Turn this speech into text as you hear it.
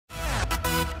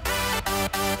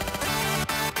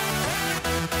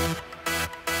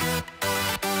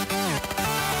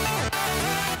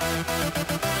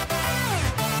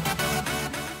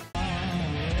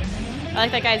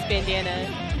like that guy's bandana.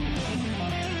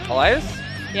 Elias?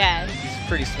 Yeah. He's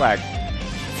pretty swag.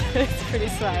 It's pretty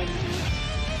swag.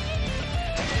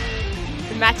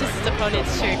 It matches his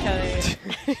opponent's shirt color.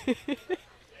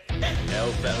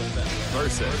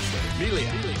 versus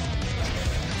Melia.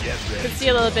 You can see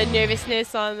a little bit of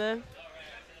nervousness on them.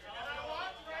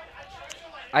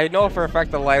 I know for a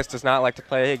fact that Elias does not like to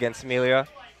play against Amelia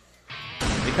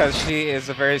because she is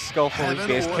a very skillfully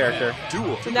based character.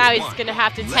 So now he's going to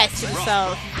have to test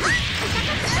himself.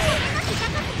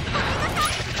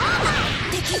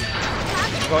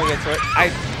 Going into it.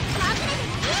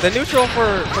 The neutral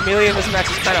for Amelia in this match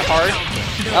is kind of hard.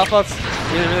 Alpha's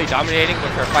really dominating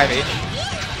with her 5H.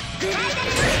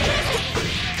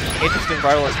 Interesting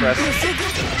vital express.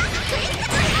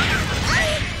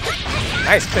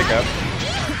 Nice pickup.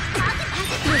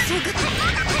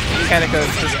 Mechanica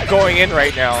is just going in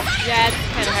right now. Yeah, it's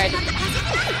kind of hard to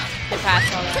pass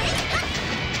all that.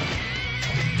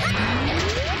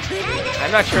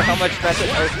 I'm not sure how much that's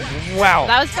wow.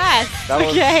 That was fast. That was,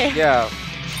 okay. Yeah.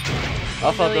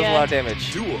 Alpha does a lot of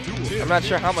damage. I'm not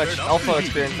sure how much Alpha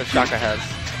experience that Shaka has.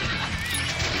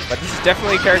 But this is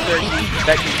definitely a character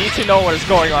that you need to know what is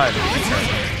going on.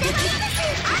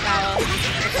 Wow.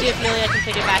 Let's see if Melia can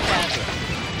pick it back up.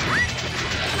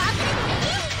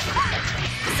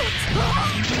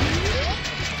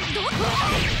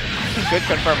 Good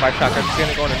confirm by Shaka. He's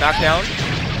going to go into knockdown.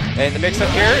 And the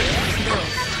mix-up here.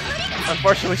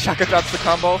 Unfortunately, Shaka drops the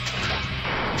combo.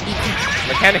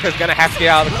 Mechanica's going to have to get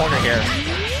out of the corner here.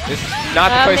 This is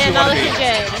not the place you want to be.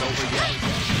 Good.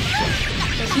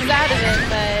 She's out of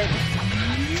it, but...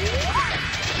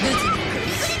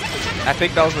 I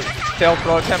think that was a failed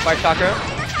throw attempt by Shaka.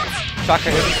 Shaka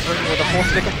is with a full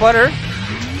stick of butter.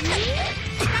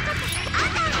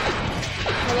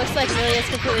 It looks like Melia's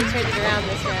completely turned it around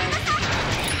this round.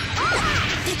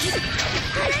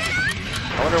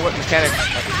 I wonder what mechanics.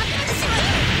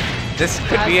 This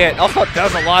could be it. Alpha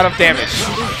does a lot of damage.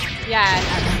 Yeah.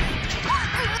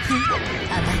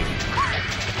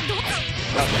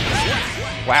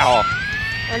 Wow.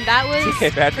 And that was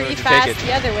pretty fast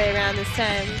the other way around this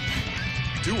time.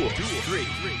 Duel 3.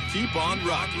 Keep on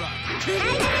rocking.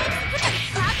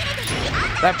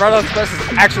 That Vital Express is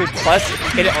actually plus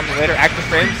hit it on the later active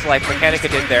frames like Mechanica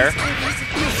did there.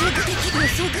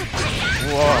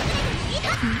 Whoa.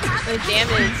 The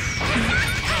damage.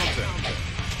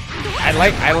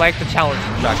 I like the challenge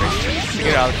from Shaka to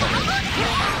get out of the corner.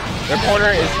 Their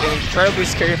corner is an incredibly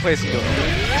scary place to go.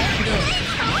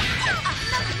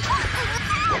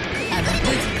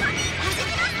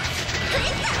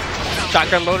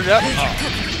 Shotgun loaded up. Oh.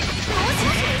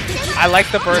 I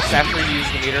like the burst after you use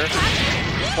the meter.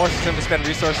 Forces him to spend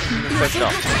resources and says no.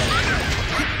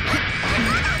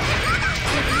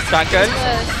 Shotgun.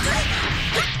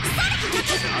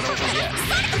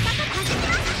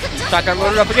 Shotgun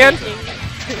loaded up again.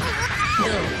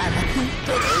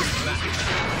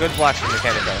 Good block from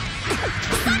Mechanica.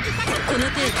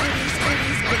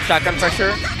 Shotgun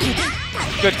pressure.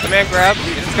 Good command grab.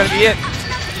 This is going to be it.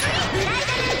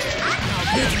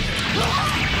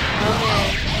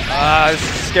 This is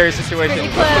a scary situation.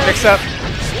 The mix up.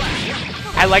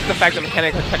 I like the fact that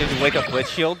Mechanica tried to do wake up blitz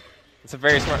shield. It's a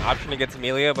very smart option against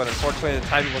Amelia, but unfortunately the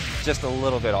timing was just a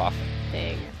little bit off.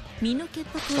 Dang.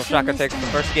 So Shaka takes the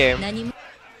first game.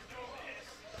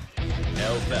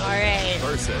 Alright.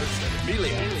 Versus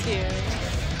Melia.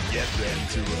 Get ready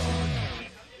to roll.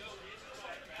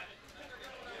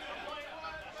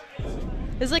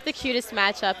 This is like the cutest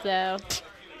matchup though.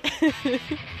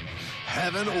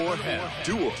 Heaven or hell.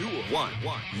 Duel 1.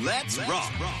 Let's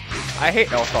rock. I hate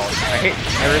Elfall. I hate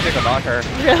everything about her.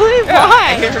 Really? Yeah,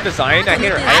 Why? I hate her design. I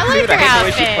hate her I attitude. like her I hate the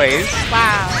way she outfit. plays.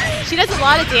 Wow. She does a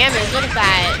lot of damage. Look at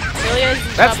that. Melia's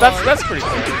in trouble. That's pretty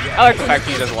cool. I like the fact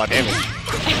she does a lot of damage.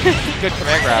 Good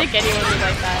command grab. I think anyone would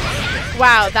like that.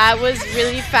 Wow, that was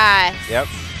really fast.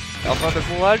 Yep. Elfall does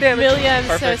a lot of damage. Melia,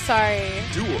 I'm Perfect. so sorry.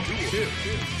 Duel 2.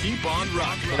 Keep on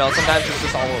rocking. You know, sometimes it's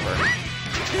just all over.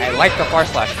 I like the far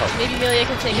slash poke. Maybe Melia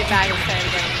can take it back and try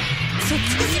again.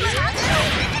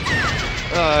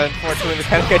 Unfortunately,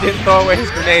 Mechanica didn't throw away his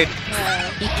grenade.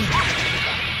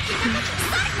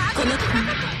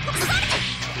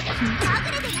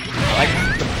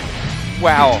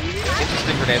 Wow.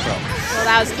 Interesting grenade throw. Well,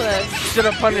 that was close. Should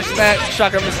have punished that.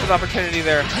 Shaka missed an opportunity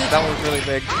there. That one was really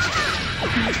big.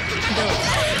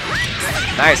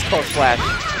 Nice close slash.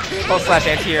 Close slash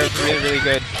anti-air is really, really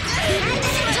good.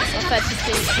 That's just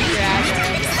being super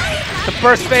agile. The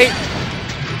burst bait.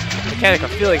 Mechanica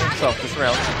feeling himself this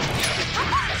round.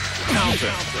 Oh,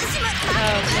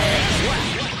 man.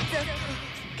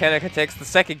 Mechanica takes the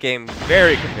second game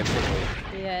very convincingly.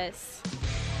 Yes.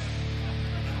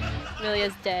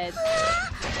 Amelia's dead.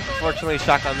 Unfortunately,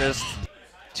 Shaka missed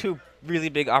 2 really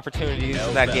big opportunities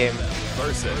in that game.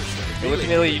 But with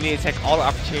Amelia, you need to take all the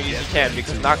opportunities you can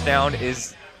because knockdown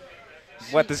is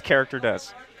what this character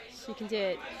does. She can do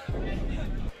it.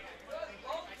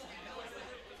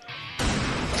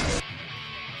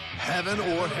 Heaven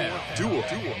or hell. Duel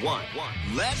 1.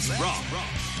 Let's rock.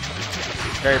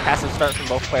 Very passive start from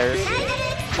both players.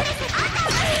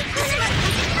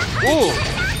 Ooh!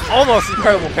 Almost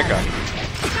incredible pickup.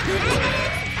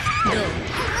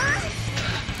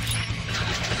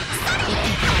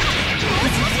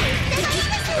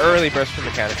 Early burst from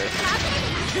Mechanica.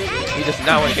 He does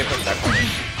not want to get pushed that far.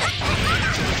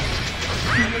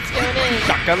 Let's go in.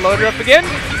 Shotgun loaded up again.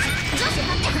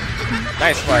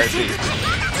 Nice fire Z.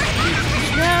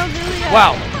 No, Amelia.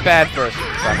 Wow, bad burst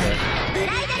from Shaka.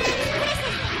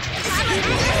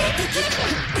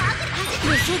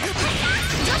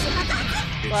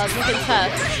 Well, it's looking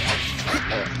tough.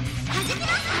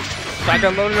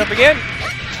 Shotgun loaded up again.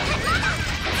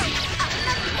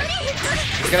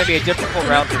 It's going to be a difficult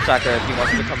round for Shaka if he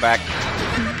wants to come back.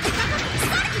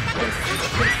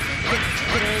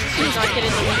 She's not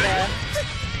getting the window.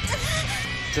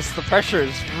 Just the pressure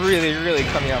is really, really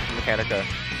coming out from Mechanica.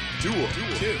 Duel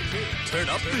 2. Turn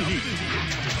up the heat.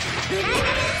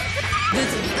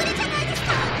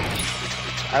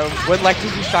 I would like to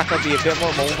see Shaka be a bit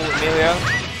more mobile, Amelia.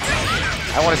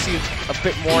 I want to see a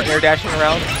bit more air dashing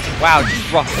around. Wow,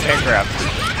 just rough hand grab.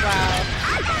 Wow.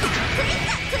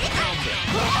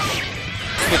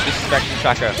 Good disrespect from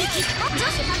Shaka.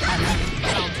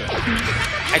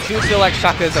 I do feel like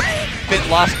Shaka is a bit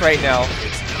lost right now.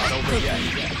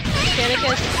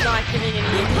 Mechanica's just not giving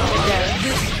any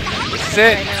windows.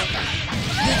 Sit. Right now.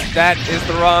 That is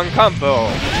the wrong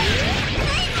combo.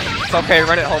 It's okay,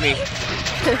 run it, homie.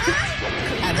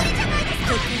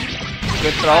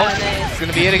 Good throw. Oh, nice. It's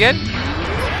gonna be it again.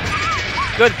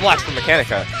 Good block from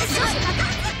Mechanica.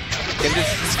 And this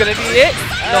is gonna be it.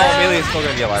 No, Amelia's still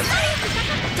gonna be alive.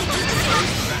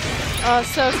 Oh,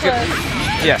 so close.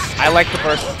 Yes, I like the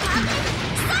burst.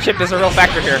 Chip is a real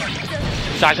factor here.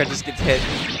 Shaka just gets hit.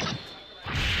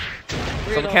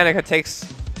 So Mechanica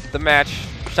takes the match.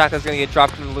 Shaka's gonna get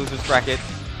dropped in the loser's bracket.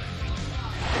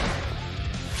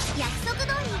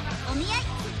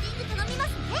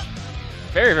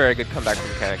 Very, very good comeback from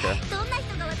Mechanica.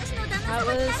 That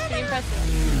was pretty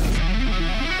impressive.